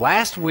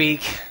Last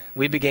week,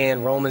 we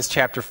began Romans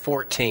chapter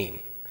 14.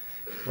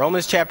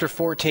 Romans chapter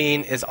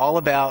 14 is all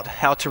about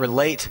how to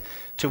relate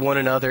to one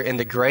another in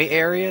the gray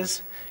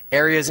areas,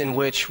 areas in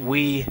which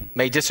we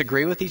may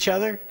disagree with each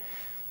other,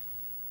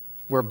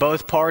 where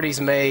both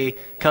parties may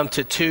come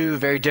to two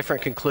very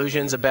different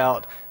conclusions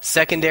about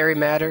secondary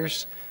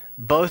matters.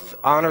 Both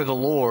honor the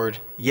Lord,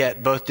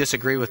 yet both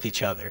disagree with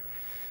each other.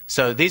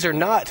 So these are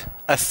not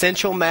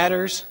essential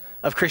matters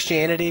of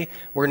Christianity.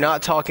 We're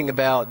not talking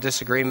about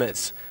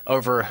disagreements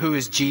over who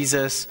is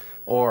Jesus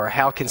or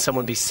how can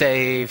someone be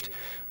saved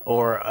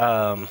or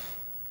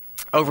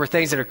over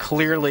things that are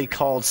clearly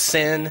called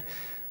sin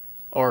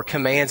or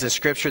commands in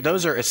Scripture.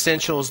 Those are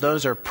essentials,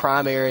 those are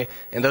primary,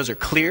 and those are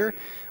clear.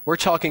 We're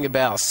talking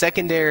about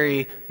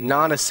secondary,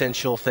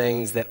 non-essential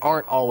things that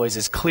aren't always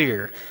as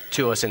clear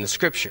to us in the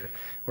Scripture.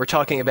 We're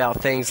talking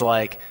about things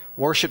like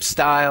worship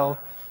style.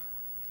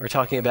 We're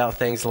talking about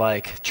things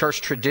like church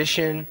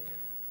tradition,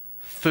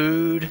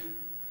 food,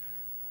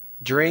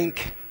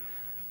 drink,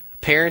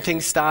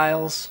 parenting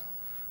styles,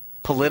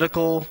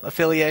 political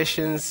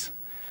affiliations,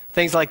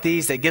 things like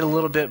these that get a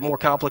little bit more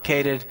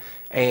complicated,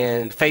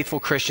 and faithful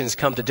Christians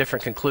come to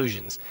different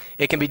conclusions.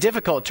 It can be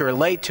difficult to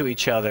relate to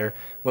each other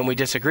when we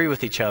disagree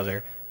with each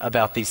other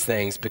about these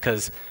things,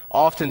 because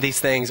often these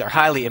things are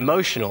highly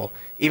emotional,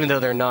 even though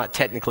they're not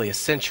technically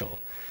essential.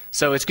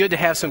 So it's good to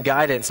have some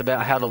guidance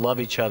about how to love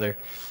each other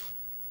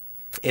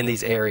in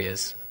these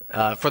areas.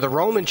 For the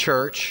Roman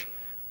church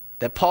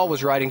that Paul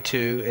was writing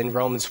to in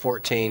Romans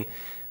 14,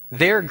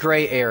 their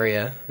gray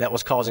area that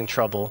was causing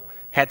trouble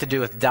had to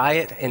do with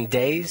diet and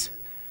days.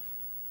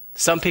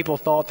 Some people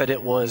thought that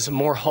it was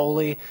more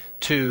holy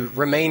to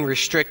remain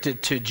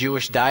restricted to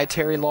Jewish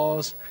dietary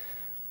laws.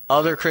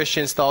 Other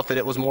Christians thought that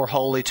it was more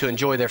holy to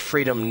enjoy their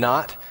freedom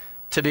not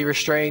to be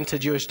restrained to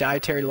Jewish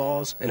dietary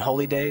laws and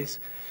holy days.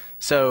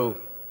 So,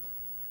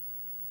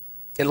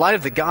 in light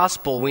of the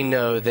gospel, we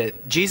know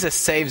that Jesus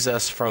saves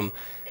us from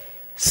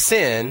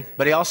sin,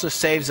 but he also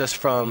saves us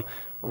from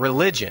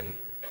religion.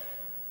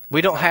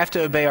 We don't have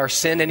to obey our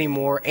sin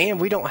anymore, and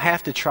we don't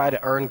have to try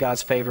to earn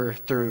God's favor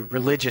through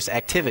religious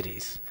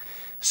activities.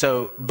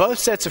 So both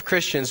sets of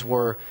Christians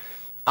were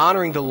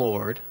honoring the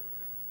Lord,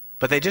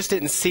 but they just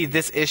didn't see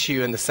this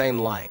issue in the same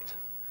light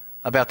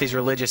about these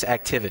religious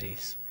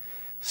activities.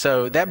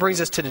 So that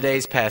brings us to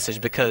today's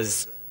passage,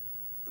 because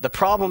the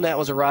problem that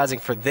was arising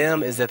for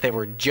them is that they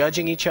were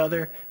judging each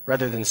other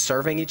rather than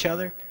serving each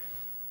other.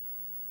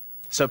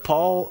 So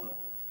Paul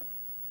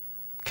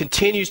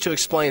continues to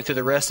explain through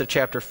the rest of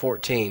chapter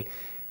 14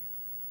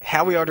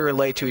 how we are to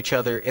relate to each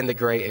other in the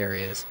gray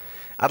areas.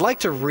 I'd like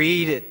to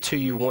read it to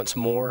you once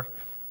more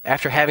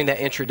after having that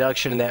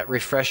introduction and that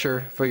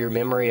refresher for your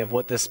memory of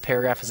what this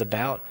paragraph is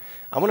about.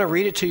 I want to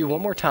read it to you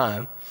one more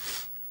time.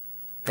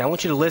 And I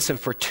want you to listen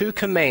for two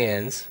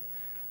commands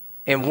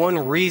and one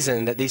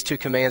reason that these two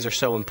commands are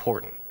so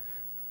important.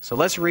 So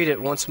let's read it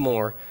once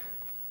more.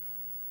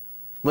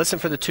 Listen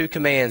for the two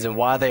commands and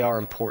why they are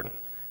important.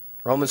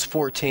 Romans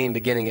 14,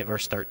 beginning at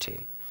verse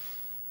 13.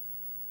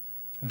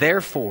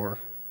 Therefore,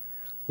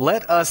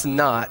 let us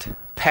not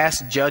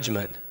pass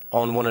judgment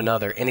on one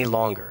another any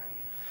longer,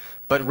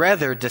 but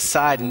rather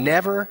decide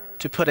never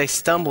to put a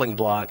stumbling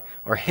block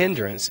or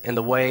hindrance in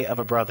the way of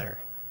a brother.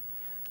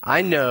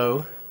 I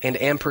know and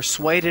am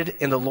persuaded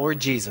in the Lord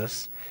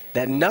Jesus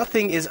that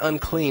nothing is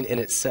unclean in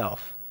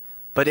itself,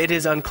 but it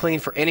is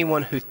unclean for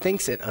anyone who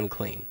thinks it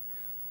unclean.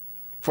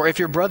 For if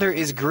your brother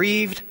is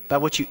grieved by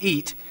what you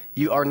eat,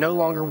 you are no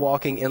longer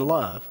walking in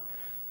love.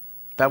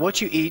 By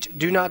what you eat,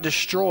 do not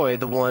destroy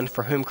the one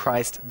for whom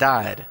Christ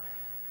died.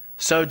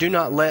 So do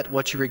not let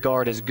what you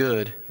regard as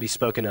good be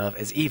spoken of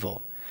as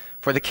evil.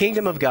 For the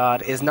kingdom of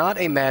God is not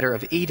a matter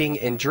of eating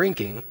and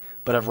drinking,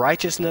 but of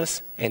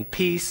righteousness and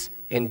peace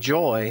and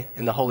joy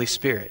in the Holy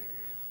Spirit.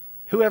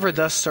 Whoever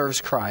thus serves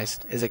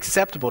Christ is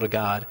acceptable to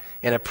God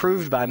and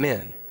approved by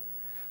men.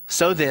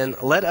 So then,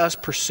 let us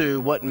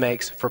pursue what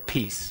makes for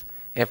peace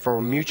and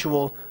for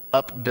mutual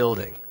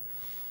upbuilding.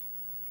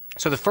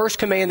 So the first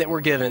command that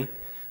we're given,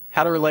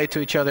 how to relate to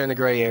each other in the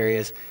gray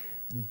areas,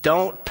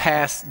 don't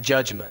pass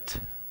judgment.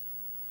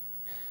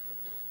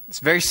 It's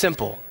very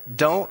simple.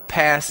 Don't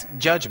pass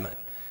judgment.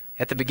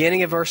 At the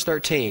beginning of verse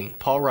 13,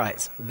 Paul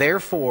writes,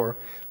 therefore,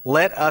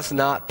 let us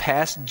not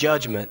pass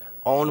judgment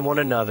on one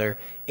another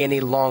any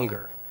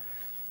longer.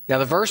 Now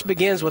the verse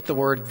begins with the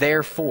word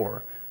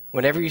therefore.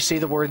 Whenever you see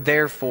the word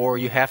therefore,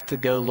 you have to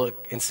go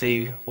look and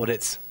see what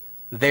it's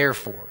there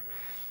for.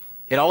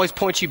 It always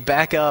points you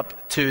back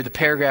up to the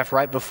paragraph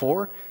right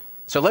before.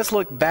 So let's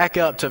look back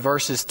up to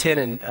verses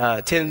 10,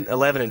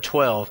 11, and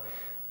 12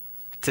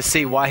 to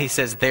see why he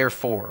says,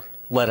 therefore,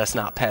 let us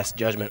not pass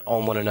judgment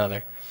on one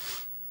another.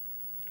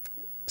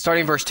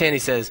 Starting in verse 10, he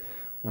says,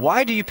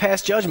 why do you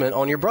pass judgment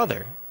on your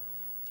brother?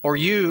 Or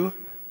you,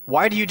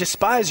 why do you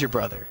despise your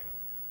brother?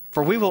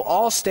 For we will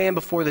all stand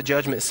before the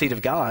judgment seat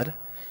of God.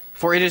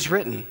 For it is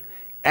written,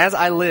 as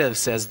I live,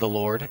 says the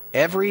Lord,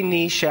 every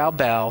knee shall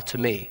bow to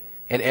me,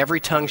 and every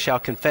tongue shall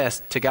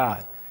confess to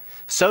God.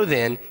 So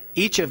then,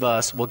 each of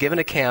us will give an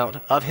account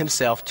of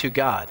himself to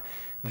God.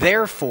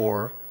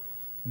 Therefore,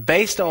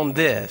 based on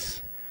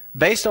this,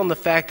 based on the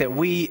fact that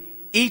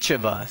each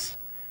of us,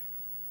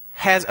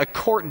 has a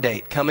court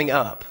date coming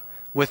up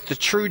with the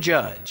true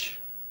judge,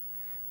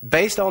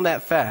 based on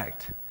that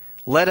fact,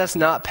 let us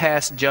not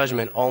pass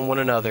judgment on one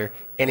another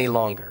any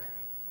longer.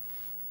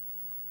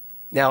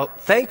 Now,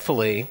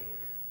 thankfully,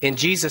 in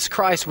Jesus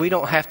Christ, we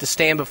don't have to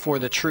stand before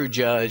the true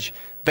judge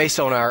based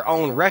on our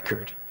own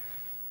record.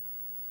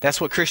 That's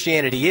what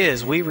Christianity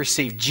is. We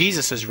receive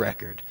Jesus'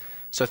 record.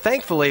 So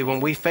thankfully,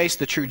 when we face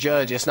the true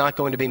judge, it's not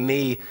going to be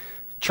me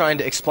trying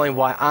to explain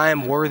why I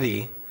am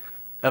worthy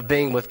of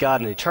being with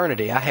God in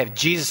eternity. I have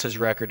Jesus'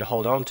 record to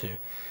hold on to.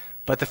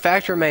 But the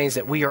fact remains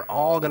that we are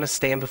all going to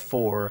stand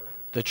before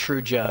the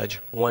true judge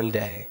one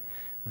day.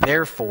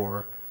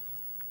 Therefore,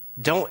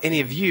 don't any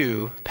of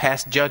you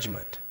pass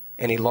judgment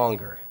any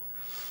longer.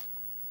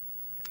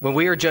 When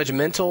we are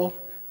judgmental,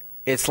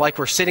 it's like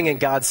we're sitting in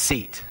God's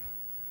seat.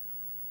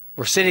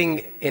 We're sitting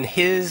in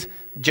his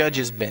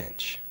judge's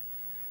bench.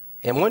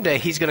 And one day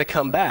he's going to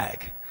come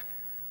back.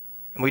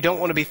 And we don't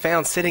want to be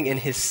found sitting in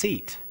his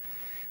seat.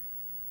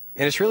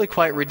 And it's really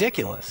quite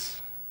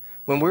ridiculous.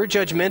 When we're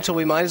judgmental,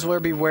 we might as well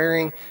be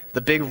wearing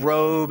the big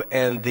robe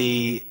and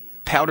the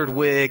powdered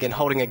wig and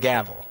holding a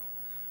gavel.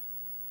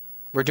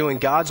 We're doing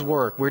God's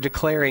work. We're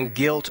declaring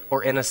guilt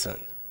or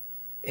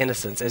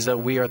innocence as though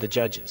we are the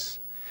judges.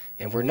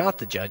 And we're not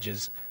the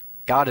judges.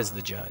 God is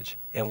the judge.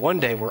 And one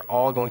day we're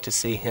all going to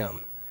see him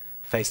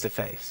face to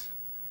face.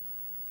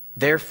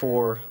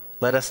 Therefore,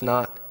 let us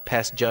not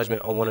pass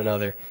judgment on one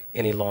another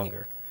any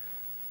longer.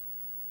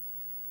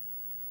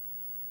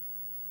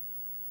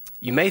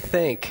 You may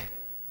think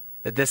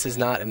that this is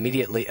not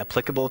immediately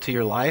applicable to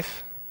your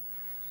life,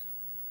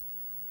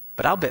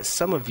 but I'll bet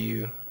some of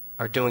you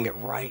are doing it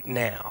right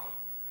now.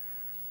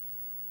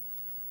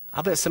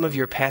 I'll bet some of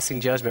you are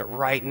passing judgment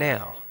right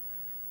now.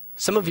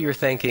 Some of you are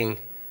thinking,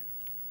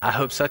 I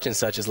hope such and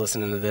such is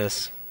listening to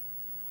this,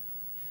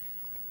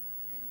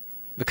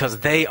 because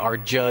they are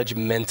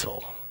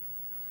judgmental.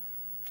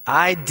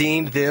 I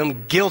deemed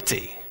them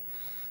guilty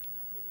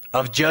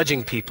of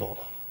judging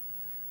people.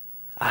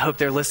 I hope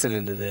they're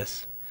listening to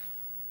this.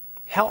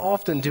 How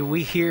often do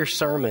we hear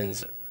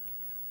sermons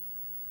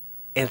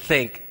and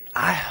think,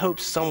 I hope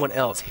someone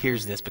else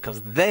hears this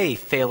because they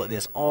fail at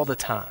this all the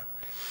time?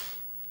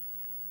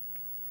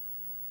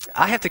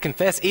 I have to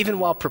confess, even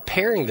while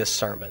preparing this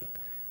sermon,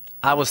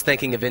 I was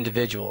thinking of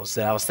individuals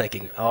that I was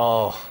thinking,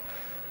 oh,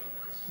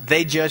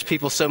 they judge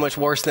people so much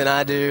worse than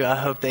I do. I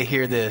hope they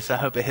hear this. I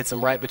hope it hits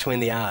them right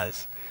between the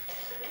eyes.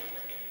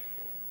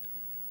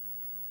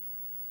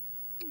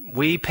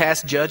 We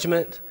pass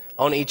judgment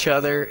on each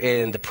other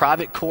in the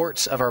private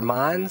courts of our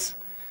minds.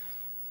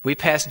 We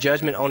pass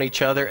judgment on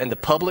each other in the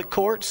public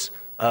courts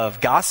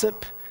of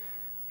gossip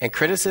and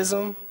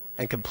criticism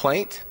and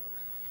complaint.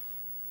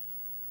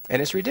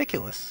 And it's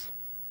ridiculous.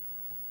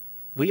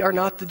 We are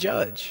not the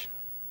judge.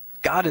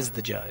 God is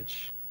the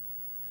judge.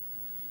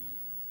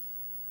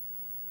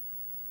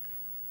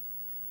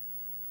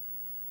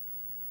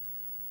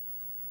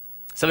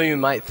 Some of you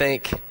might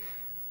think,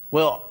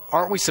 well,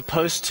 aren't we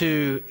supposed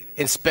to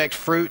inspect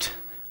fruit?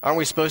 Aren't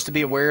we supposed to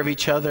be aware of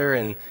each other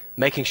and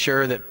making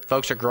sure that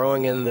folks are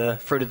growing in the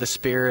fruit of the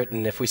Spirit?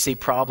 And if we see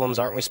problems,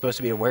 aren't we supposed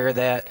to be aware of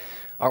that?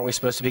 Aren't we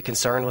supposed to be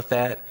concerned with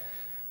that?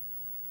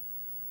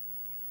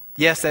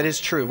 Yes, that is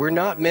true. We're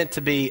not meant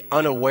to be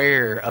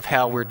unaware of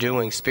how we're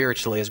doing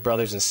spiritually as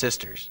brothers and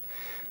sisters.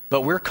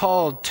 But we're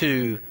called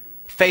to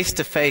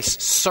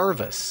face-to-face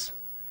service,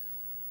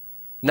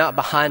 not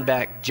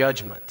behind-back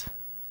judgment.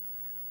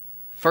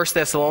 1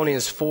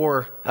 Thessalonians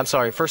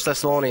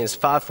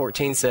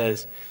 5:14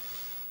 says,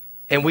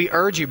 and we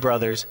urge you,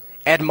 brothers,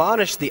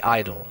 admonish the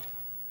idle,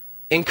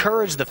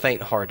 encourage the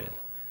faint-hearted,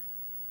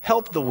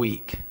 help the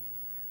weak,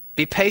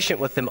 be patient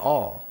with them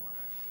all.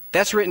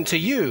 That's written to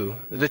you,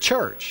 the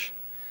church.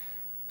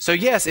 So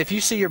yes, if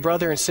you see your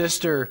brother and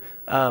sister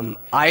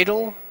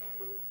idle,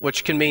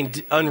 which can mean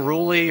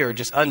unruly or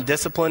just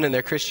undisciplined in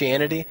their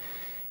Christianity,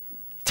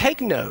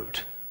 take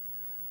note.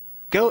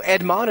 Go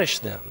admonish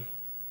them.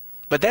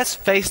 But that's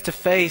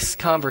face-to-face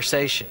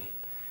conversation.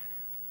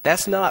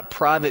 That's not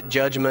private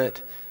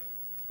judgment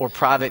or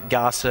private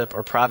gossip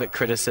or private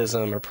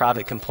criticism or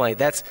private complaint.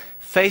 That's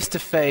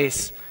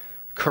face-to-face,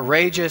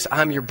 courageous,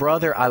 I'm your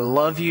brother, I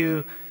love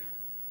you,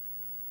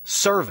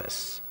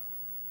 service.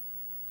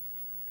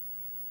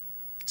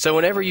 So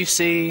whenever you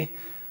see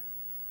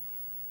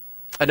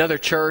another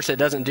church that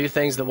doesn't do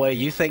things the way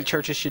you think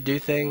churches should do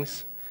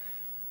things,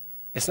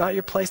 it's not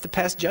your place to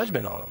pass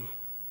judgment on them.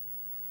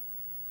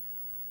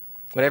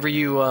 Whenever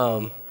you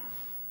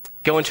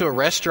go into a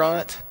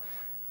restaurant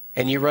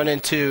and you run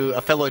into a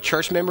fellow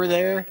church member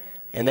there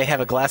and they have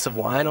a glass of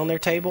wine on their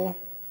table,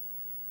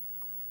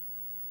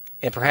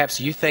 and perhaps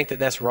you think that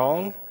that's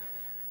wrong,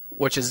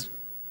 which is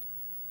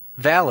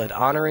valid,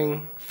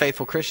 honoring,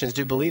 faithful Christians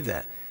do believe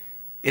that,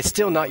 it's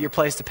still not your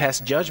place to pass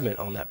judgment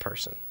on that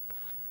person.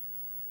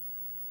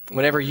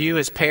 Whenever you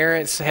as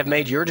parents have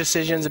made your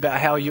decisions about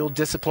how you'll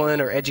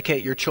discipline or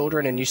educate your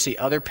children and you see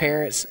other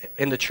parents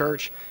in the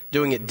church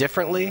doing it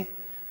differently,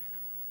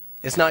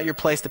 it's not your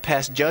place to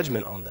pass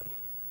judgment on them.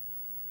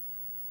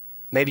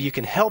 Maybe you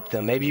can help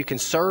them. Maybe you can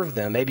serve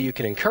them. Maybe you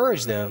can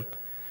encourage them.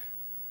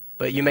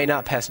 But you may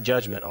not pass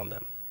judgment on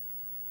them.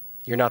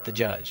 You're not the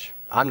judge.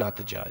 I'm not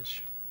the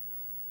judge.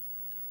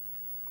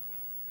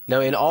 No,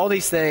 in all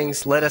these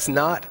things, let us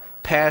not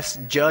pass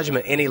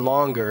judgment any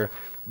longer,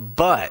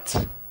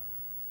 but,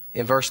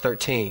 in verse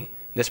 13,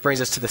 this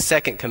brings us to the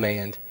second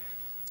command.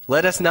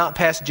 Let us not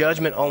pass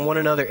judgment on one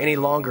another any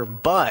longer,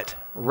 but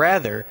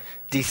rather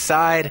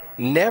decide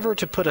never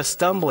to put a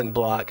stumbling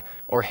block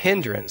or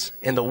hindrance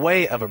in the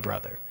way of a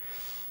brother.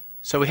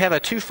 So we have a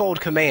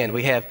twofold command.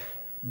 We have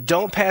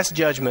don't pass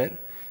judgment,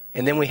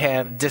 and then we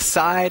have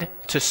decide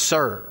to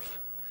serve.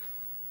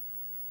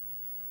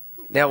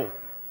 Now,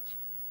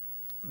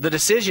 the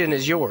decision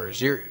is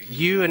yours.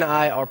 You and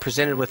I are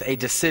presented with a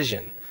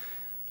decision,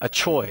 a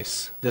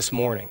choice this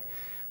morning.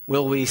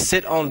 Will we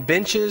sit on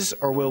benches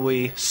or will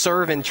we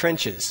serve in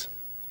trenches,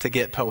 to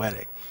get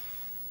poetic?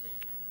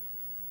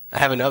 I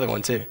have another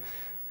one too.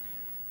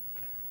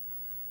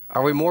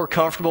 Are we more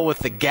comfortable with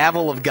the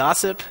gavel of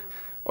gossip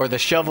or the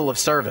shovel of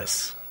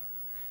service?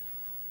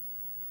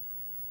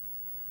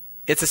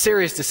 It's a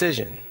serious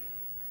decision.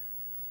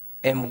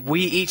 And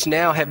we each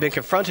now have been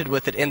confronted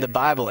with it in the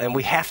Bible, and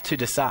we have to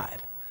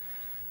decide.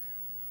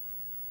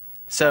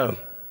 So,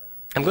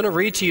 I'm going to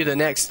read to you the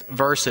next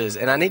verses,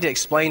 and I need to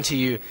explain to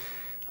you,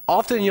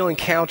 often you'll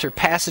encounter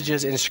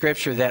passages in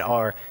Scripture that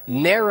are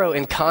narrow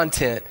in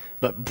content,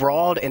 but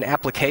broad in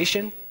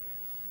application.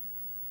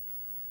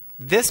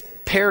 This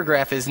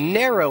paragraph is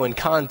narrow in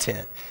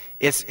content.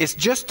 It's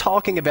just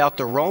talking about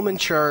the Roman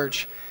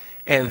church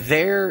and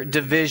their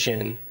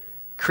division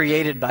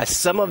created by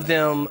some of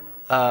them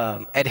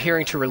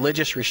adhering to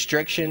religious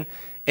restriction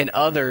and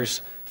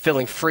others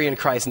feeling free in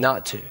Christ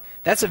not to.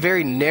 That's a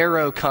very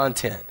narrow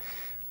content.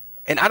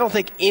 And I don't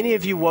think any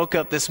of you woke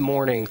up this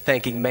morning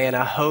thinking, man,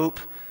 I hope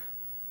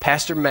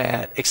Pastor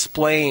Matt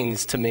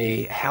explains to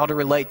me how to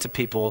relate to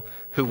people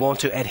who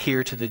want to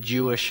adhere to the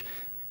Jewish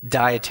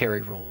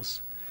dietary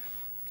rules.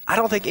 I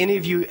don't think any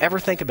of you ever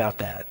think about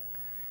that.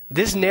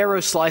 This narrow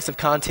slice of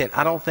content,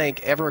 I don't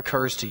think ever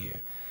occurs to you.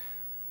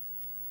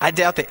 I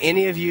doubt that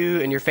any of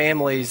you and your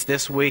families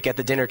this week at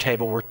the dinner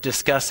table were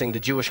discussing the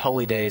Jewish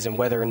holy days and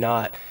whether or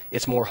not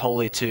it's more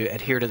holy to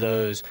adhere to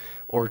those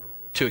or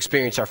to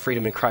experience our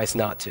freedom in Christ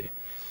not to.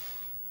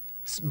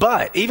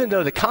 But even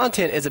though the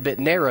content is a bit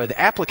narrow, the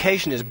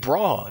application is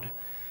broad.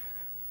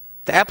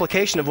 The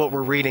application of what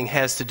we're reading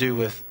has to do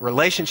with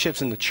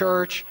relationships in the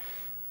church,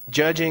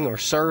 judging or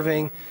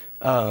serving,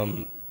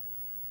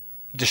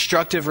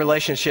 destructive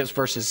relationships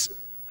versus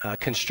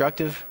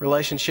constructive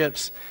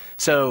relationships.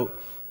 So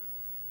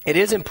it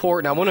is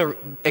important. I want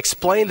to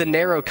explain the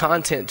narrow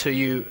content to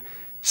you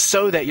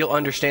so that you'll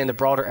understand the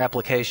broader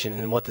application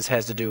and what this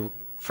has to do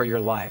for your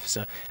life.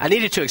 So I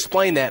needed to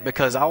explain that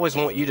because I always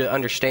want you to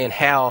understand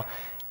how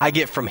I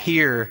get from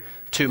here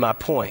to my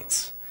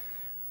points.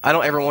 I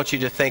don't ever want you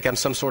to think I'm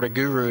some sort of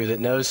guru that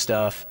knows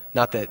stuff.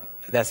 Not that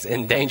that's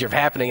in danger of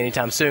happening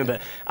anytime soon,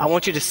 but I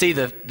want you to see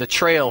the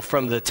trail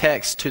from the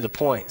text to the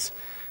points.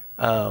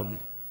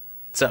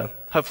 So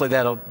hopefully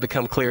that'll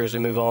become clear as we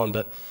move on.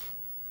 But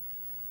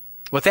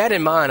with that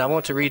in mind, I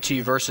want to read to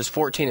you verses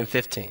 14 and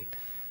 15.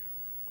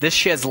 This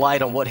sheds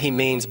light on what he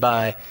means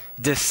by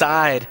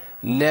decide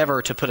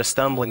never to put a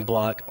stumbling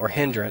block or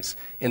hindrance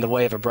in the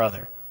way of a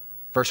brother.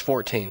 Verse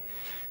 14,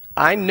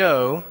 I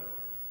know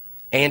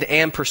and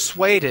am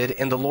persuaded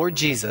in the Lord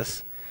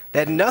Jesus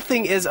that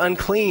nothing is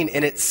unclean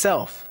in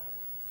itself,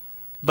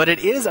 but it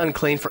is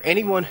unclean for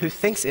anyone who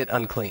thinks it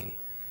unclean.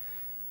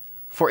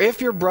 For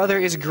if your brother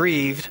is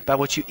grieved by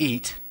what you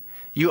eat,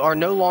 you are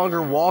no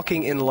longer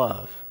walking in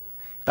love.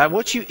 By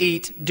what you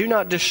eat, do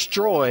not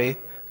destroy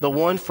the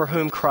one for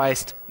whom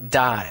Christ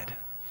died.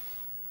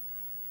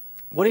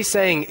 What he's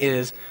saying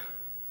is,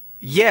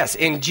 yes,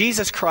 in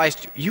Jesus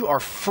Christ, you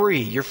are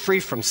free. You're free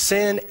from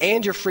sin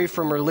and you're free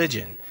from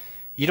religion.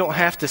 You don't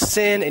have to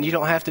sin and you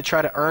don't have to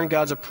try to earn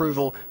God's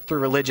approval through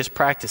religious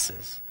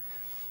practices.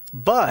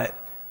 But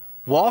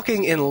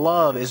walking in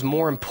love is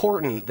more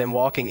important than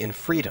walking in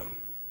freedom.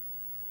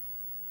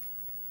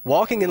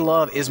 Walking in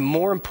love is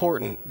more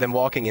important than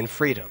walking in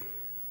freedom.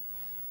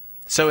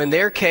 So in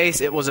their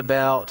case, it was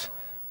about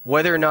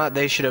whether or not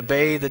they should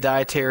obey the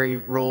dietary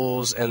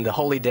rules and the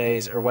holy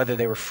days or whether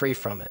they were free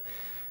from it.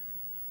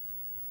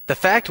 The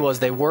fact was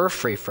they were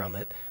free from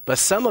it, but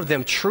some of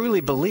them truly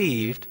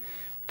believed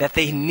that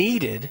they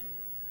needed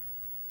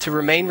to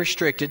remain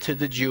restricted to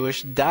the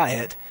Jewish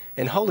diet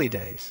and holy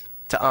days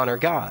to honor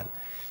God.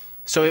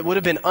 So it would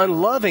have been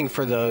unloving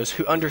for those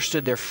who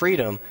understood their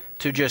freedom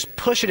to just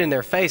push it in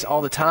their face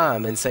all the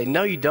time and say,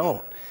 no, you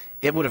don't.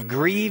 It would have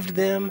grieved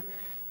them,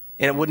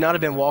 and it would not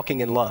have been walking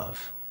in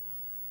love.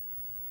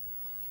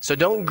 So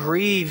don't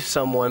grieve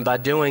someone by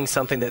doing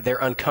something that they're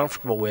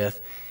uncomfortable with,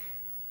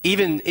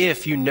 even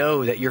if you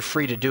know that you're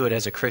free to do it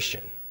as a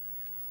Christian.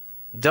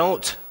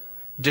 Don't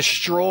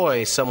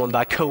destroy someone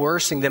by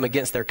coercing them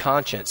against their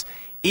conscience,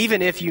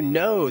 even if you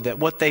know that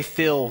what they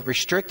feel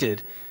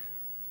restricted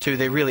to,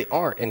 they really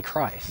aren't in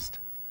Christ.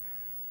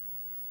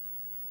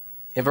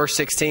 In verse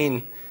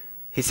 16,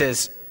 he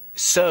says,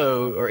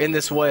 so, or in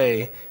this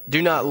way,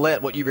 do not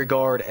let what you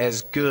regard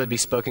as good be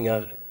spoken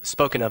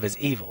of as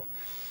evil.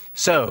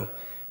 So,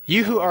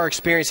 you who are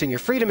experiencing your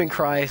freedom in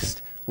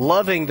Christ,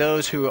 loving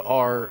those who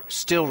are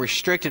still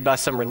restricted by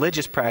some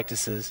religious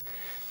practices,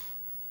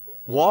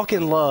 walk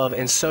in love,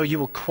 and so you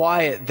will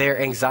quiet their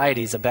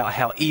anxieties about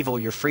how evil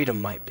your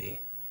freedom might be.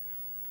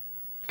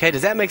 Okay,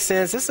 does that make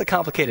sense? This is a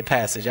complicated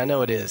passage. I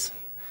know it is.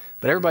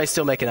 But everybody's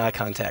still making eye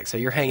contact, so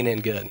you're hanging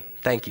in good.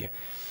 Thank you.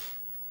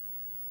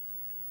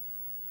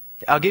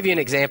 I'll give you an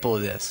example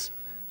of this.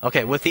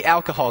 Okay, with the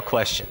alcohol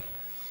question.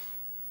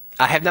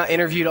 I have not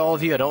interviewed all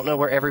of you. I don't know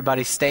where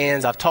everybody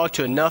stands. I've talked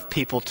to enough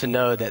people to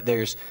know that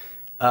there's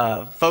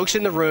folks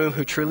in the room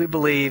who truly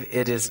believe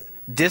it is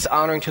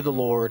dishonoring to the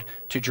Lord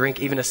to drink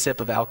even a sip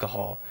of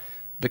alcohol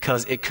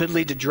because it could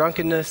lead to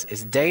drunkenness,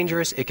 it's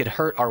dangerous, it could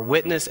hurt our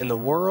witness in the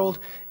world,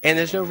 and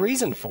there's no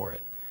reason for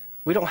it.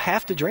 We don't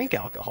have to drink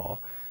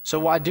alcohol, so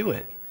why do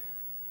it?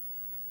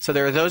 So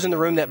there are those in the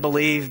room that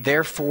believe,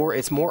 therefore,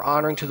 it's more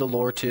honoring to the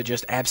Lord to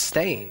just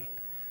abstain.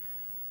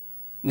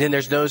 And then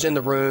there's those in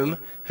the room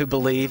who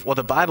believe, well,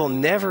 the Bible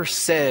never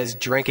says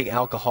drinking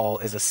alcohol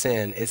is a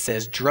sin. It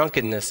says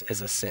drunkenness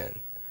is a sin.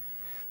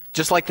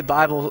 Just like the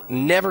Bible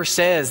never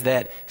says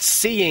that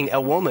seeing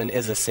a woman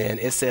is a sin,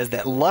 it says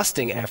that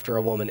lusting after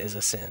a woman is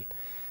a sin.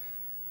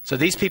 So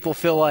these people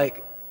feel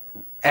like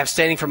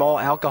abstaining from all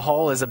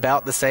alcohol is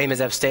about the same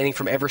as abstaining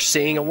from ever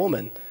seeing a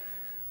woman.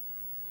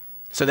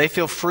 So they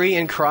feel free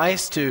in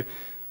Christ to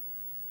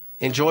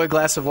enjoy a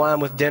glass of wine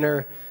with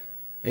dinner,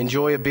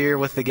 enjoy a beer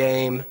with the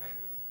game.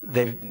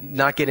 They're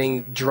not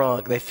getting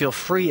drunk. They feel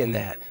free in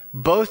that.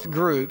 Both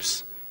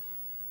groups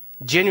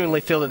genuinely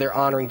feel that they're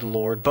honoring the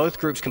Lord. Both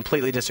groups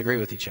completely disagree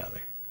with each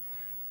other.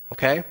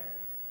 Okay?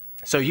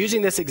 So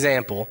using this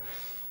example,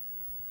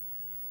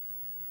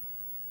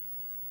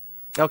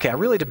 okay, I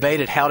really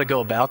debated how to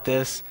go about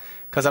this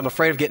because I'm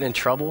afraid of getting in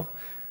trouble.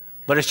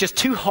 But it's just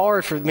too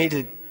hard for me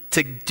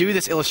to do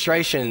this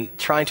illustration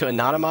trying to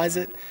anonymize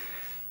it.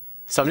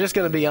 So I'm just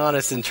going to be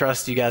honest and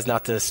trust you guys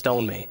not to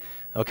stone me.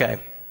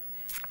 Okay.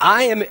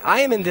 I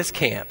am in this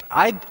camp.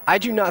 I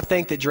do not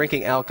think that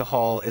drinking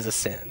alcohol is a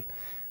sin.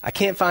 I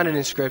can't find it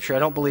in Scripture. I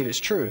don't believe it's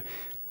true.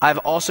 I've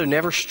also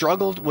never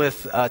struggled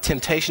with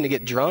temptation to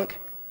get drunk,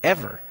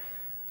 ever.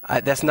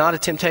 That's not a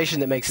temptation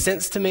that makes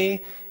sense to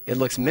me. It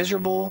looks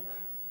miserable.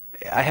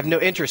 I have no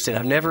interest in it.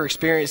 I've never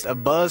experienced a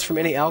buzz from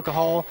any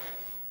alcohol.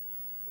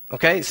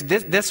 Okay, so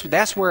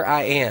that's where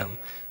I am.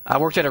 I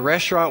worked at a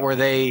restaurant where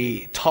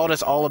they taught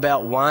us all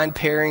about wine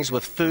pairings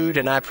with food,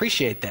 and I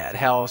appreciate that,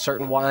 how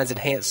certain wines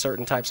enhance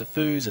certain types of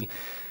foods. And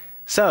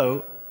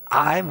so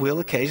I will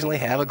occasionally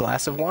have a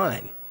glass of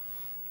wine.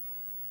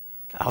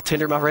 I'll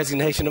tender my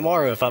resignation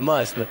tomorrow if I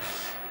must. But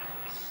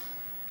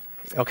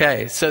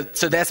okay, so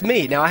that's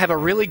me. Now, I have a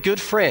really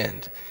good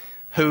friend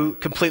who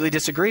completely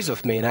disagrees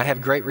with me, and I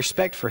have great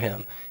respect for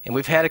him. And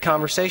we've had a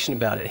conversation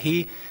about it.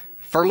 He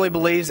firmly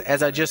believes,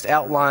 as I just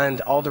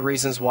outlined, all the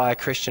reasons why a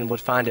Christian would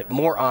find it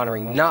more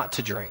honoring not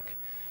to drink.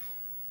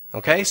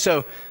 Okay,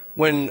 so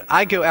when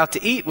I go out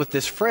to eat with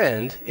this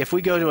friend, if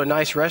we go to a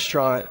nice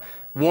restaurant,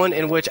 one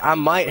in which I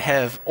might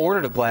have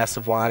ordered a glass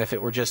of wine if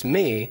it were just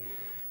me,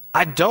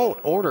 I don't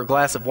order a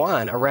glass of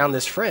wine around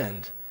this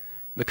friend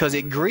because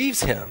it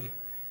grieves him.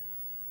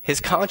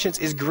 His conscience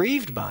is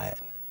grieved by it.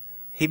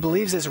 He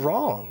believes it's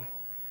wrong.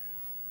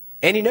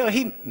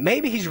 And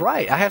maybe he's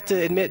right. I have to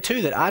admit,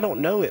 too, that I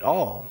don't know it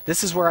all.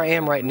 This is where I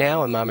am right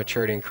now in my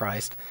maturity in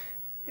Christ.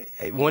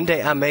 One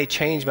day I may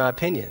change my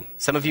opinion.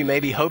 Some of you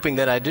may be hoping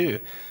that I do.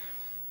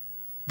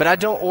 But I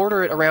don't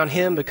order it around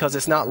him because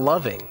it's not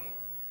loving.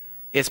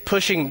 It's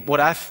pushing what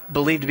I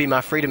believe to be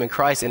my freedom in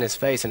Christ in his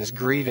face, and it's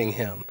grieving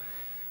him.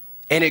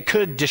 And it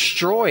could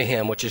destroy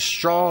him, which is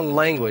strong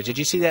language. Did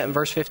you see that in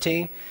verse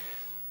 15?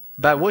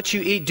 By what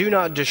you eat, do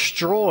not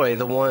destroy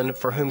the one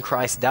for whom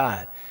Christ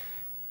died.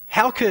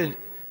 How could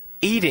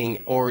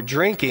eating or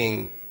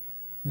drinking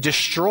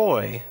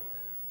destroy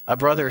a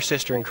brother or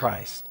sister in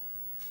Christ?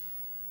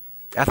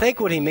 I think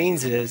what he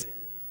means is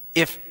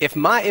if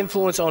my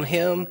influence on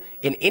him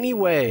in any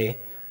way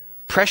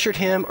pressured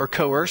him or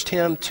coerced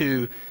him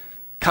to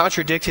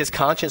contradict his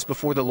conscience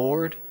before the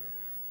Lord,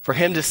 for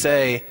him to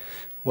say,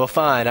 well,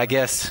 fine, I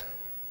guess,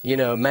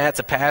 Matt's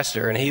a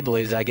pastor and he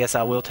believes, I guess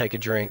I will take a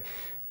drink.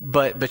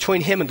 But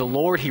between him and the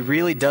Lord, he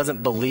really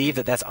doesn't believe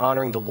that that's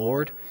honoring the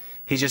Lord.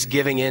 He's just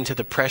giving in to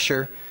the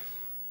pressure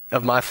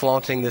of my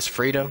flaunting this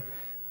freedom.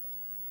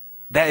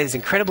 That is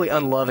incredibly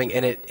unloving,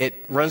 and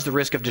it runs the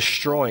risk of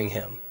destroying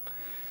him.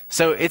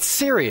 So it's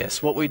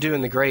serious what we do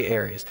in the gray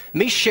areas.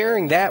 Me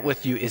sharing that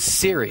with you is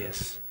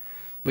serious.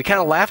 We kind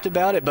of laughed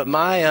about it, but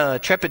my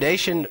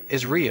trepidation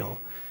is real.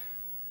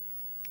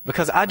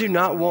 Because I do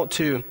not want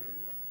to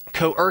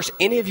coerce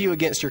any of you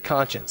against your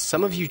conscience.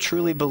 Some of you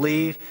truly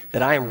believe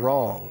that I am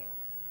wrong.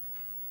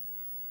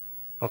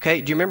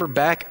 Okay, do you remember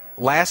back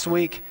last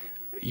week?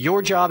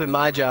 Your job and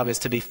my job is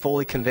to be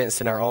fully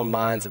convinced in our own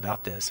minds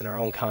about this, in our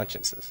own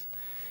consciences.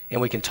 And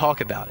we can talk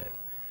about it.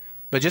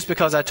 But just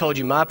because I told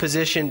you my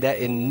position, that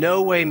in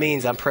no way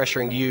means I'm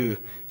pressuring you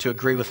to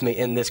agree with me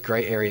in this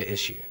gray area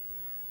issue.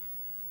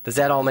 Does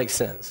that all make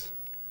sense?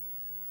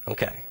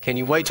 Okay. Can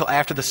you wait till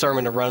after the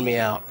sermon to run me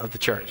out of the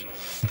church?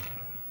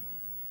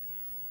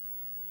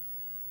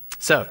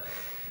 So,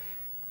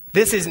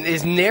 this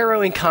is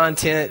narrowing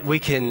content. We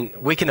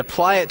can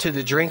apply it to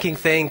the drinking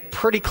thing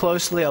pretty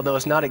closely, although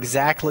it's not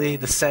exactly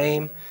the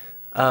same.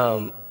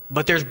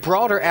 But there's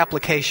broader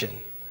application.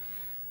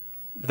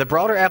 The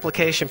broader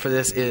application for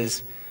this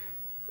is,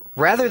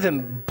 rather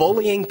than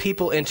bullying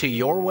people into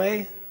your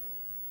way,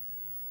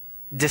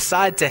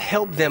 decide to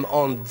help them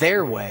on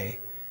their way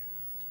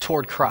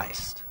toward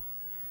Christ.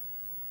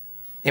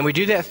 And we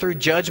do that through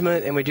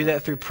judgment, and we do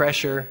that through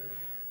pressure.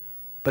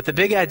 But the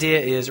big idea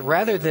is,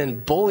 rather than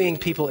bullying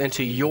people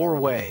into your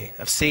way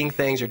of seeing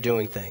things or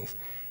doing things,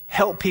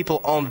 help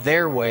people on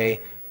their way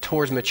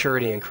towards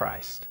maturity in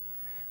Christ.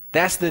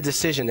 That's the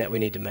decision that we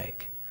need to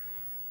make.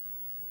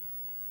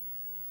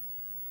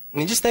 I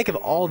mean, just think of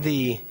all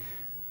the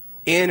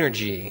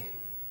energy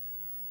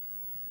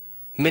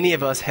many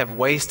of us have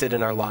wasted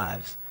in our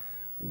lives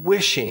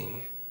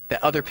wishing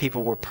that other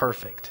people were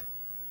perfect.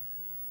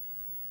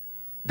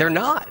 They're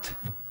not.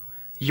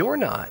 You're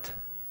not.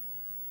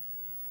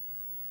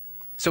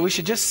 So we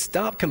should just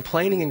stop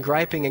complaining and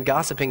griping and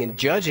gossiping and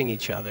judging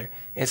each other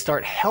and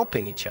start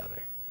helping each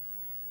other.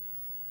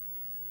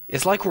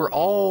 It's like we're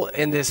all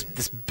in this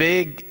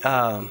big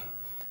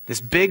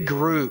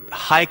group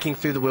hiking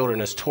through the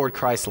wilderness toward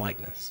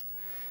Christ-likeness.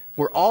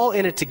 We're all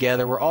in it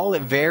together. We're all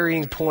at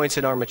varying points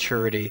in our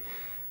maturity.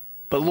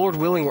 But Lord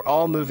willing, we're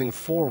all moving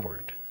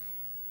forward.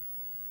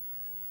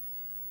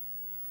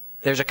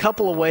 There's a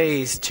couple of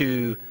ways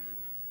to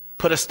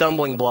put a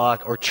stumbling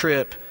block or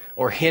trip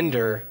or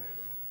hinder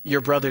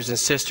your brothers and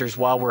sisters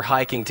while we're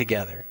hiking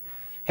together.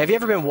 Have you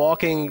ever been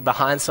walking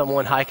behind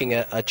someone hiking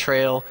a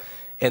trail,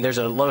 and there's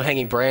a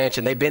low-hanging branch,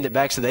 and they bend it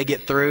back so they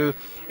get through,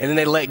 and then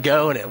they let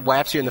go, and it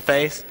whaps you in the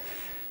face?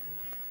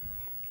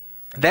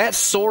 That's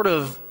sort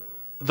of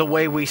the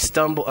way we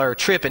stumble or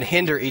trip and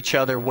hinder each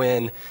other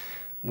when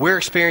we're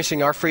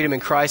experiencing our freedom in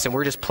Christ, and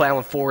we're just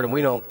plowing forward, and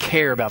we don't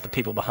care about the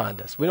people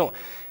behind us.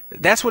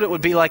 That's what it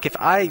would be like if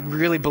I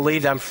really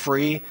believed I'm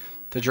free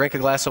to drink a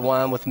glass of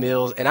wine with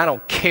Mills, and I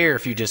don't care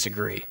if you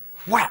disagree.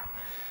 Wow.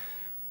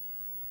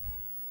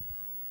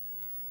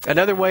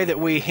 Another way that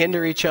we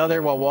hinder each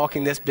other while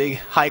walking this big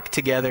hike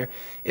together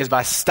is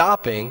by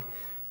stopping,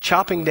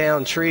 chopping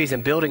down trees,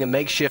 and building a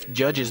makeshift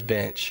judge's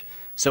bench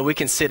so we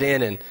can sit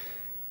in and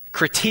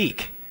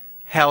critique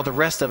how the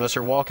rest of us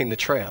are walking the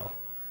trail.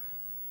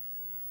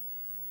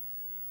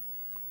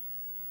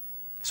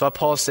 So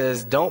Paul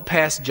says, don't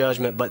pass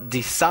judgment, but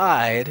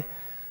decide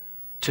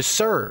to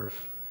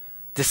serve.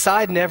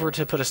 Decide never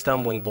to put a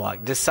stumbling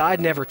block.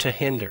 Decide never to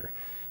hinder.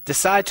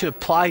 Decide to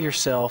apply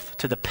yourself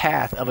to the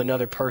path of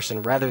another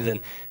person rather than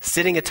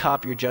sitting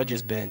atop your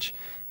judge's bench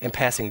and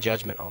passing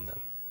judgment on them.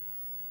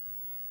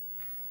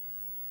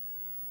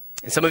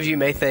 And some of you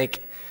may think,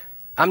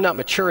 I'm not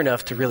mature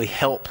enough to really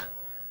help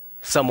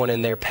someone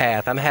in their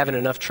path. I'm having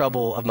enough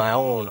trouble of my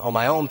own on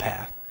my own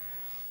path.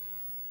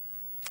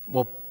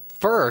 Well,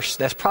 first,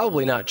 that's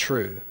probably not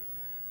true.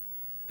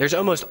 There's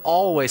almost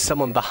always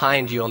someone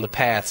behind you on the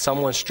path,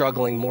 someone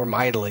struggling more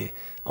mightily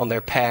on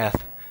their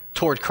path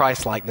toward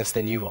Christ-likeness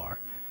than you are.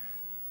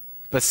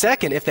 But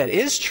second, if that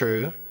is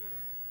true,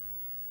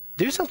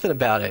 do something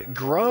about it.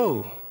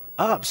 Grow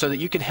up so that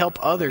you can help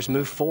others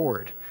move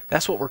forward.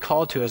 That's what we're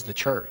called to as the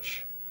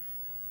church.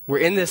 We're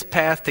in this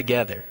path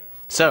together.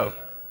 So,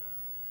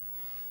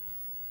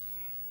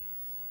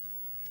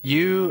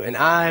 you and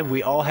I,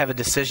 we all have a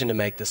decision to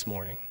make this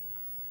morning.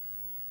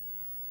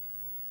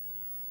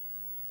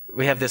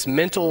 We have this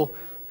mental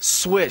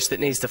switch that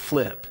needs to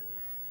flip.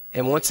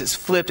 And once it's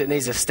flipped, it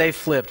needs to stay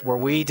flipped, where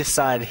we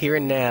decide here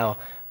and now,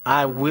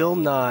 I will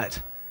not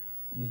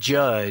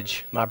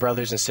judge my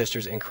brothers and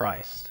sisters in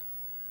Christ.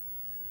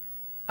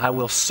 I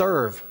will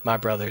serve my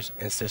brothers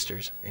and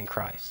sisters in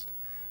Christ.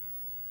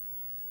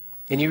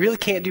 And you really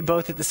can't do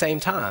both at the same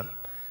time.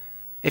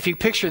 If you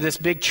picture this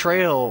big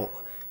trail,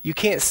 you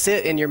can't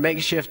sit in your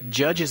makeshift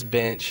judge's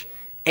bench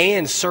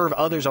and serve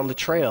others on the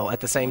trail at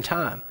the same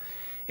time.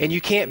 And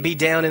you can't be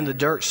down in the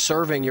dirt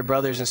serving your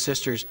brothers and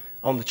sisters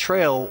on the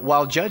trail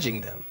while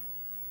judging them.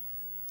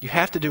 You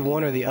have to do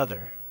one or the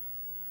other.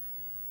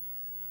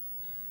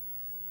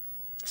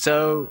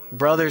 So,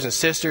 brothers and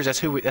sisters,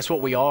 that's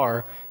what we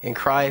are in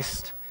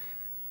Christ.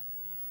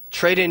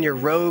 Trade in your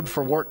robe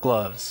for work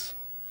gloves.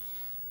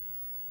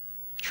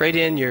 Trade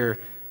in your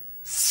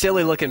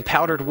silly-looking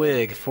powdered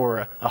wig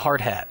for a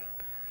hard hat.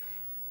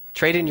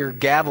 Trade in your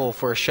gavel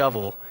for a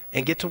shovel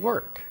and get to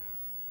work.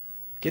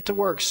 Get to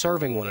work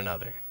serving one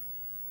another.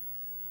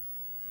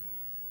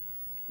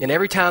 And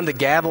every time the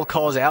gavel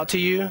calls out to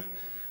you,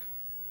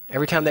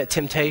 every time that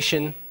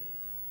temptation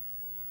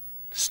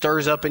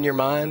stirs up in your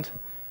mind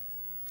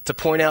to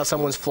point out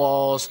someone's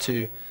flaws,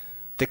 to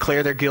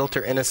declare their guilt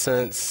or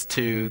innocence,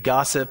 to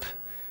gossip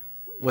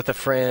with a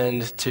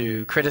friend,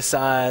 to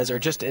criticize, or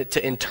just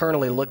to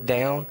internally look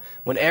down,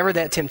 whenever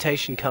that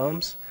temptation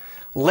comes,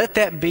 let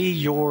that be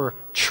your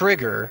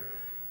trigger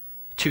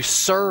to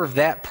serve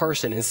that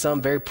person in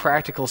some very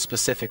practical,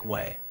 specific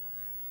way.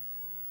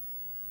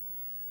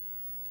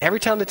 Every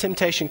time the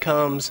temptation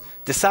comes,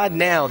 decide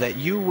now that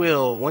you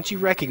will, once you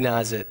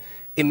recognize it,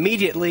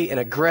 immediately and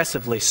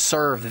aggressively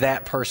serve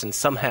that person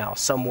somehow,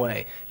 some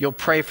way. You'll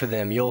pray for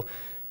them. You'll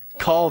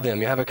call them.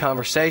 You'll have a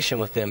conversation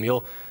with them.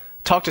 You'll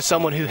talk to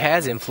someone who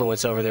has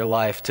influence over their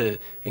life to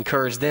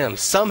encourage them.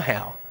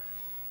 Somehow,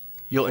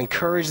 you'll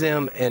encourage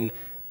them and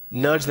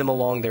nudge them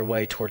along their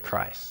way toward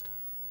Christ.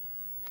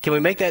 Can we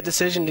make that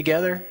decision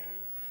together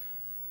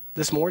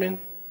this morning?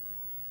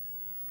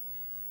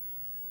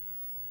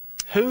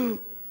 Who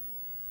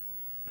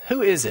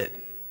is it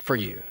for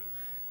you?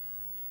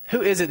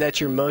 Who is it that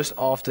you're most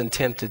often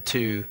tempted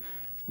to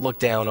look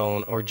down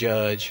on or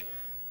judge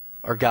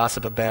or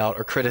gossip about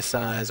or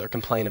criticize or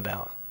complain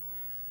about?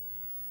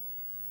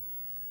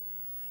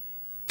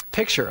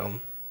 Picture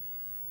them.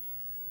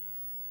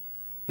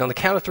 And on the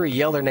count of 3,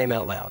 yell their name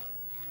out loud.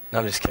 No,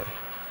 I'm just kidding.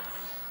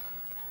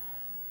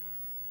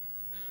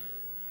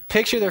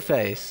 Picture their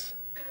face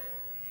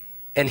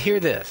and hear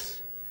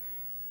this.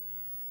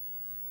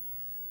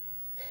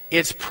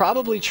 It's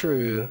probably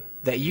true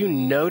that you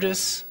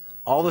notice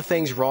all the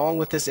things wrong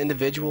with this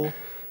individual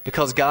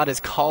because God is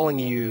calling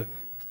you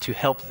to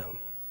help them,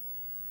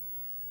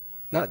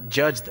 not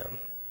judge them.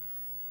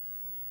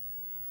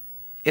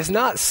 It's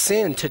not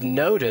sin to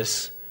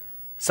notice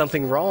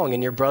something wrong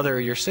in your brother or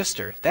your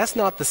sister. That's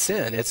not the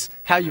sin. It's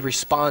how you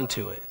respond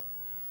to it.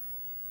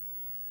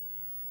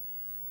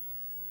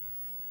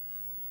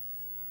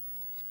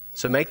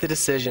 So make the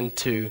decision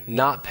to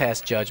not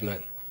pass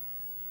judgment,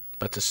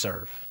 but to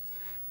serve.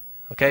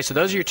 Okay, so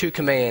those are your 2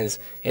 commands,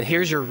 and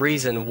here's your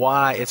reason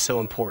why it's so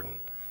important.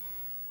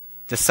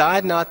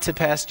 Decide not to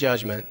pass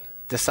judgment,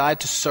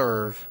 decide to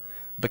serve,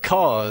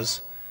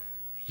 because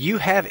you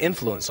have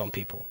influence on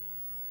people.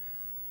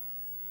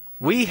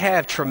 We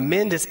have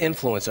tremendous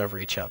influence over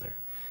each other,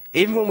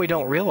 even when we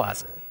don't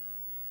realize it.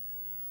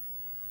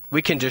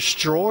 We can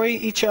destroy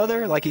each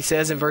other, like he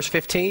says in verse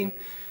 15.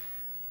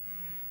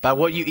 By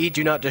what you eat,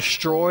 do not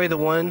destroy the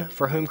one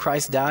for whom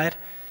Christ died.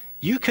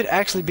 You could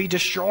actually be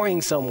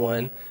destroying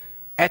someone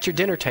at your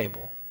dinner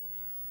table.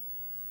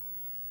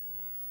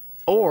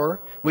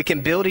 Or we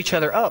can build each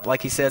other up,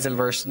 like he says in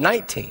verse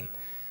 19.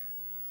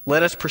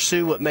 Let us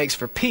pursue what makes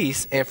for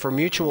peace and for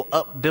mutual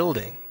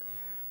upbuilding.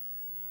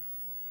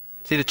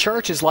 See, the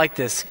church is like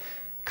this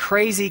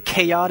crazy,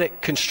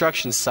 chaotic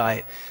construction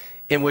site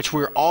in which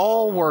we're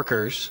all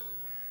workers.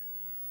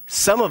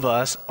 Some of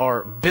us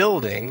are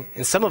building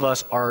and some of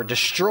us are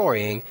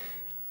destroying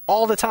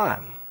all the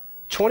time.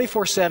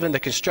 24/7, the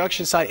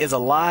construction site is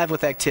alive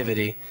with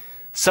activity.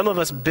 Some of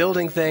us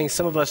building things,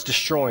 some of us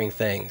destroying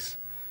things.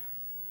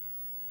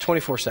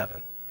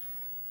 24/7.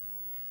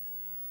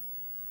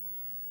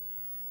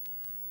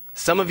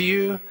 Some of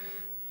you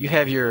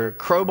have your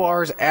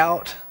crowbars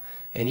out,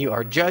 and you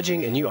are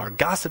judging, and you are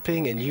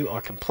gossiping, and you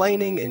are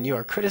complaining, and you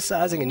are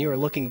criticizing, and you are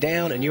looking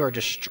down, and you are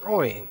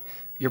destroying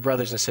your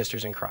brothers and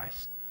sisters in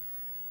Christ.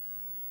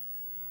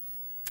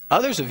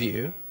 Others of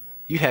you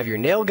have your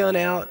nail gun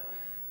out,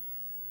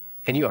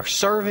 and you are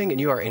serving, and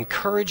you are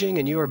encouraging,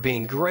 and you are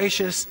being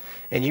gracious,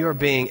 and you are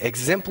being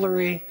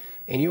exemplary,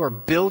 and you are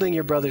building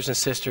your brothers and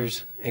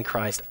sisters in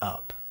Christ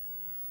up.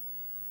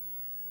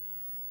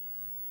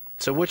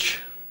 So which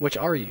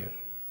are you?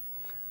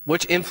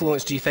 Which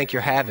influence do you think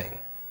you're having?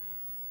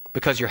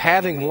 Because you're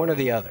having one or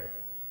the other.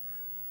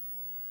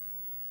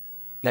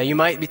 Now you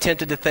might be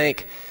tempted to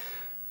think,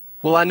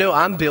 well, I know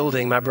I'm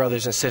building my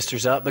brothers and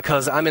sisters up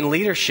because I'm in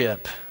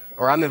leadership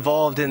or I'm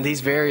involved in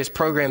these various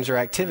programs or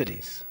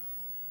activities.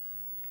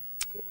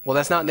 Well,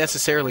 that's not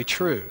necessarily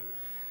true.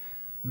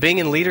 Being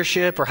in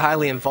leadership or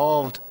highly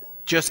involved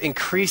just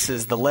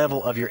increases the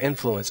level of your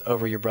influence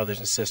over your brothers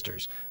and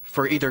sisters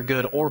for either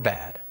good or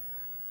bad.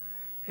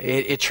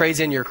 It trades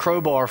in your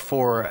crowbar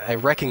for a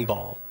wrecking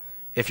ball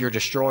if you're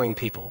destroying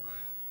people.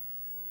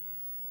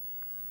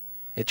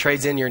 It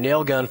trades in your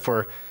nail gun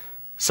for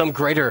some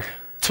greater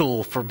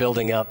tool for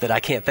building up that I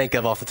can't think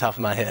of off the top of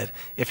my head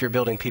if you're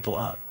building people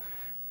up.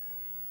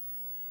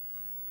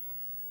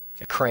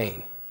 A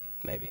crane,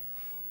 maybe.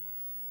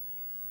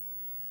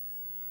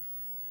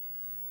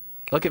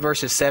 Look at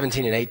verses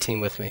 17 and 18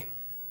 with me.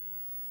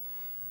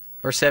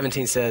 Verse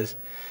 17 says,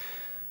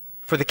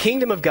 "For the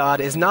kingdom of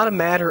God is not a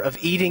matter of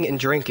eating and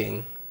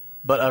drinking,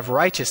 but of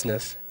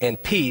righteousness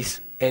and peace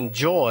and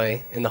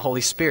joy in the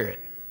Holy Spirit.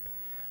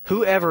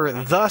 Whoever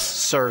thus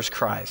serves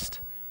Christ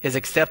is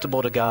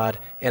acceptable to God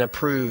and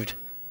approved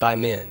by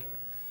men."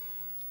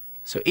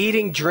 So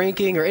eating,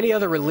 drinking, or any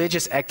other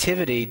religious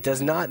activity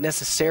does not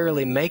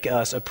necessarily make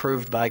us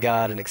approved by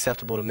God and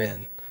acceptable to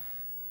men.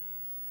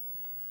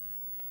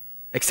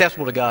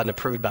 Acceptable to God and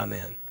approved by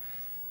men.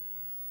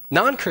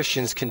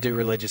 Non-Christians can do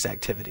religious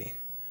activity.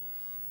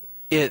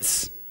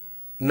 It's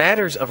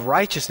matters of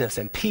righteousness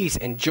and peace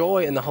and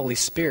joy in the Holy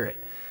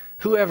Spirit.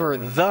 Whoever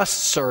thus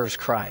serves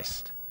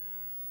Christ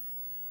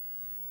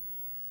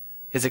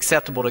is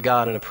acceptable to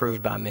God and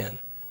approved by men.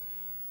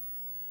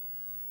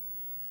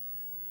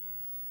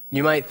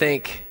 You might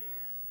think,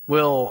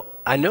 well,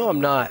 I know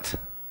I'm not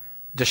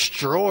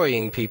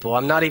destroying people.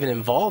 I'm not even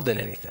involved in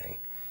anything.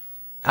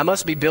 I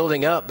must be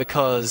building up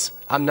because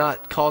I'm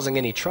not causing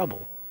any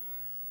trouble.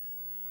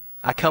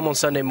 I come on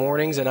Sunday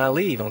mornings and I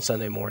leave on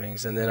Sunday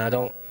mornings, and then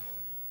I'm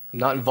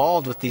not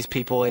involved with these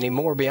people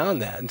anymore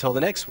beyond that until the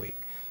next week.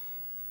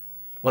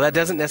 Well, that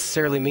doesn't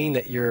necessarily mean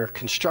that you're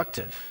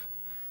constructive.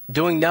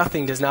 Doing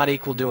nothing does not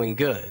equal doing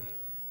good.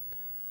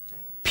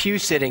 Pew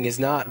sitting is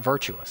not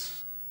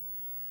virtuous.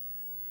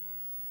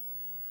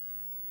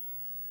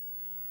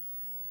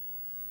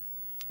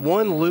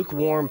 One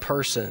lukewarm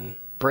person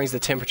brings the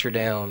temperature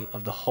down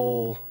of the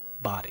whole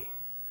body.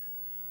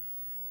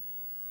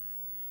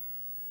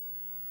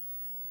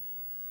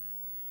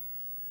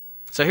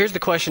 So here's the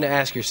question to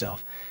ask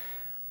yourself.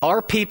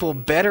 Are people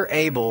better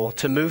able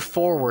to move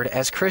forward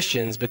as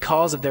Christians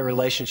because of their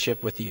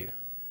relationship with you?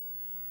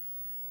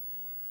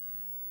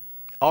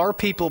 Are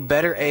people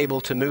better able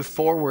to move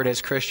forward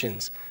as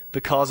Christians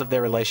because of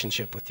their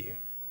relationship with you?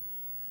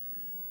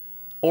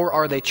 Or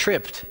are they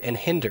tripped and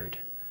hindered?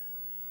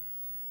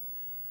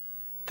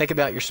 Think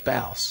about your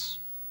spouse.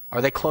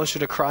 Are they closer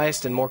to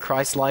Christ and more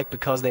Christ-like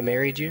because they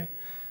married you?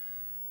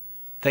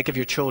 Think of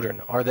your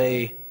children. Are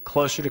they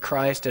closer to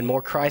Christ and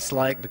more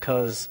Christ-like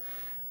because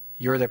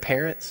you're their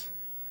parents?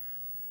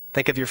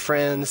 Think of your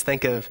friends.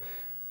 Think of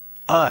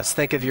us.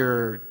 Think of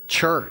your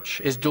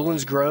church. Is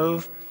Doolin's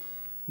Grove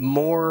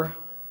more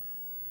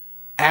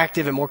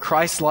active and more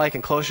Christ-like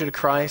and closer to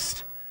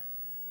Christ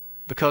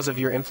because of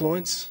your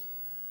influence?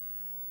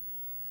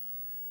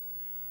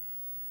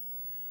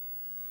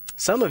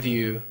 Some of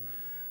you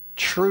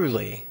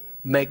truly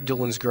make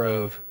Doolin's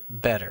Grove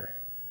better.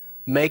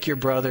 Make your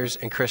brothers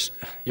and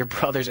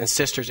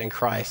sisters in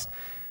Christ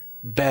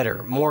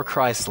better, more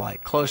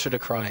Christ-like, closer to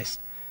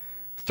Christ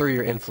through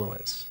your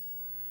influence.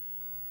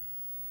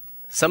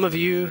 Some of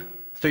you,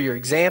 through your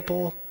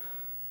example,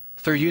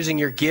 through using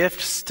your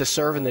gifts to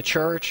serve in the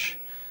church,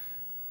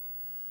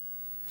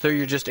 through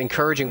your just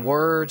encouraging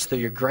words, through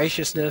your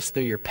graciousness,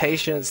 through your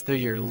patience, through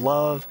your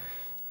love,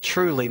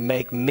 truly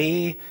make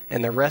me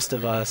and the rest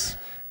of us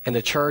and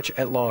the church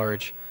at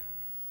large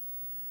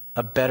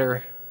a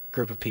better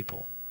group of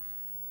people.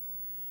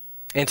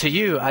 And to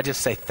you, I just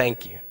say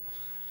thank you.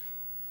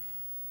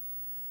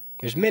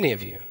 There's many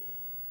of you.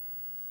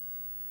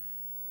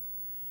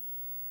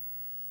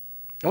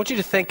 I want you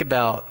to think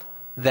about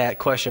that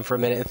question for a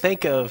minute and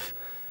think of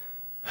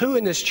who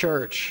in this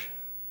church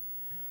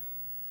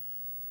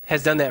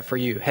has done that for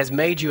you, has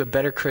made you a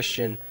better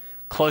Christian,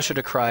 closer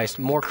to Christ,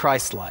 more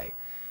Christ-like,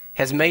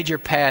 has made your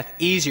path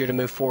easier to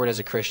move forward as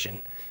a Christian.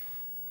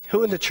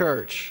 Who in the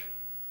church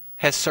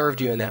has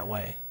served you in that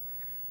way?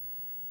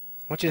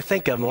 I want you to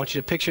think of them. I want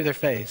you to picture their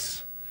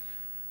face.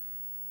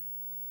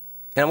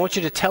 And I want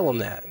you to tell them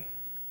that.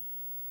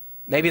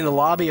 Maybe in the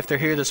lobby, if they're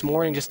here this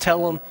morning, just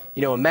tell them,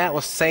 when Matt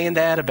was saying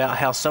that about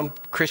how some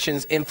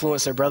Christians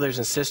influence their brothers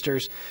and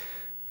sisters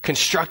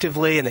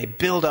constructively, and they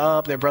build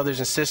up their brothers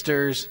and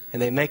sisters,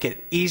 and they make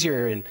it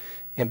easier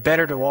and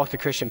better to walk the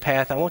Christian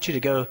path. I want you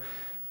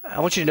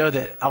to know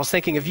that I was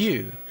thinking of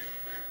you.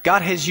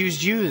 God has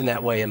used you in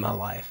that way in my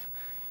life.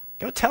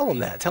 Go tell them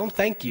that. Tell them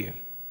thank you.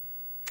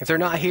 If they're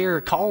not here,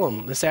 call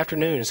them this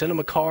afternoon. Send them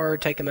a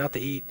card. Take them out to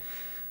eat.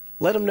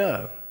 Let them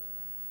know.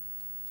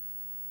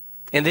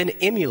 And then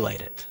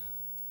emulate it.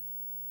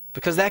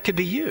 Because that could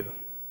be you.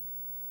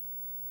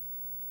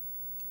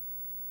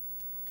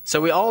 So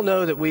we all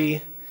know that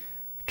we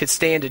could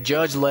stand to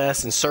judge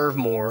less and serve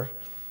more.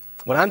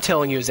 What I'm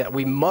telling you is that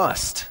we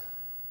must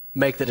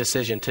make the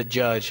decision to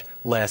judge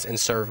less and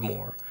serve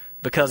more.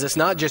 Because it's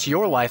not just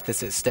your life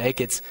that's at stake.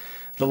 It's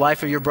the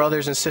life of your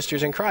brothers and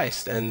sisters in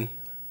Christ and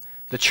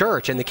the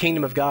church and the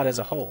kingdom of God as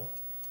a whole.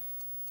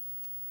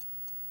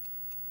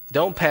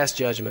 Don't pass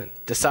judgment.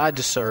 Decide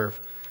to serve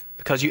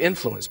because you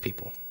influence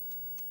people.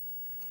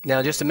 Now,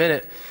 in just a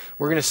minute,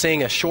 we're going to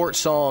sing a short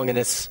song, and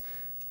it's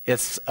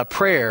a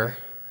prayer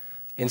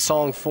in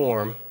song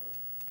form.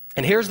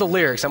 And here's the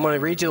lyrics. I'm going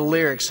to read you the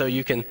lyrics so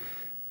you can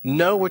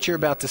know what you're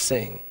about to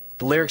sing.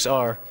 The lyrics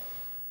are,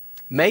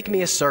 "Make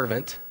me a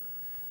servant,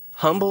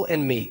 humble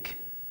and meek.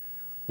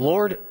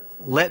 Lord,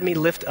 let me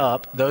lift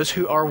up those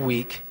who are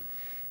weak.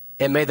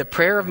 And may the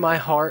prayer of my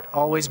heart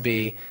always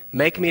be,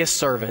 make me a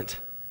servant,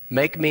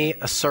 make me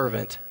a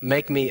servant,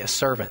 make me a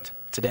servant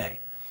today."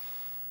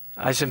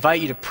 I just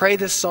invite you to pray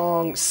this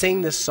song,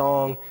 sing this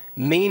song,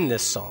 mean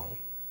this song.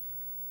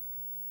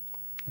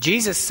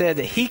 Jesus said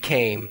that he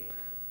came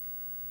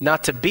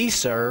not to be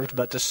served,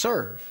 but to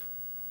serve.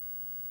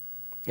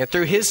 And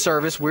through his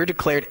service, we're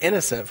declared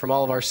innocent from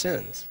all of our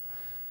sins.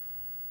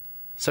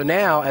 So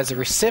now, as the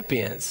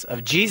recipients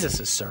of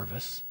Jesus'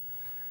 service,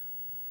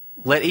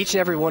 let each and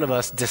every one of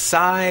us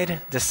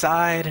decide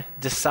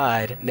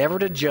never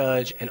to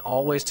judge and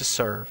always to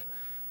serve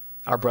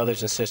our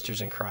brothers and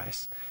sisters in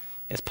Christ.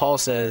 As Paul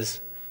says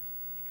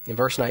in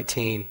verse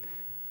 19,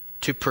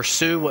 to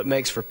pursue what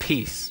makes for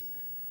peace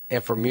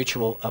and for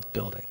mutual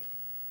upbuilding.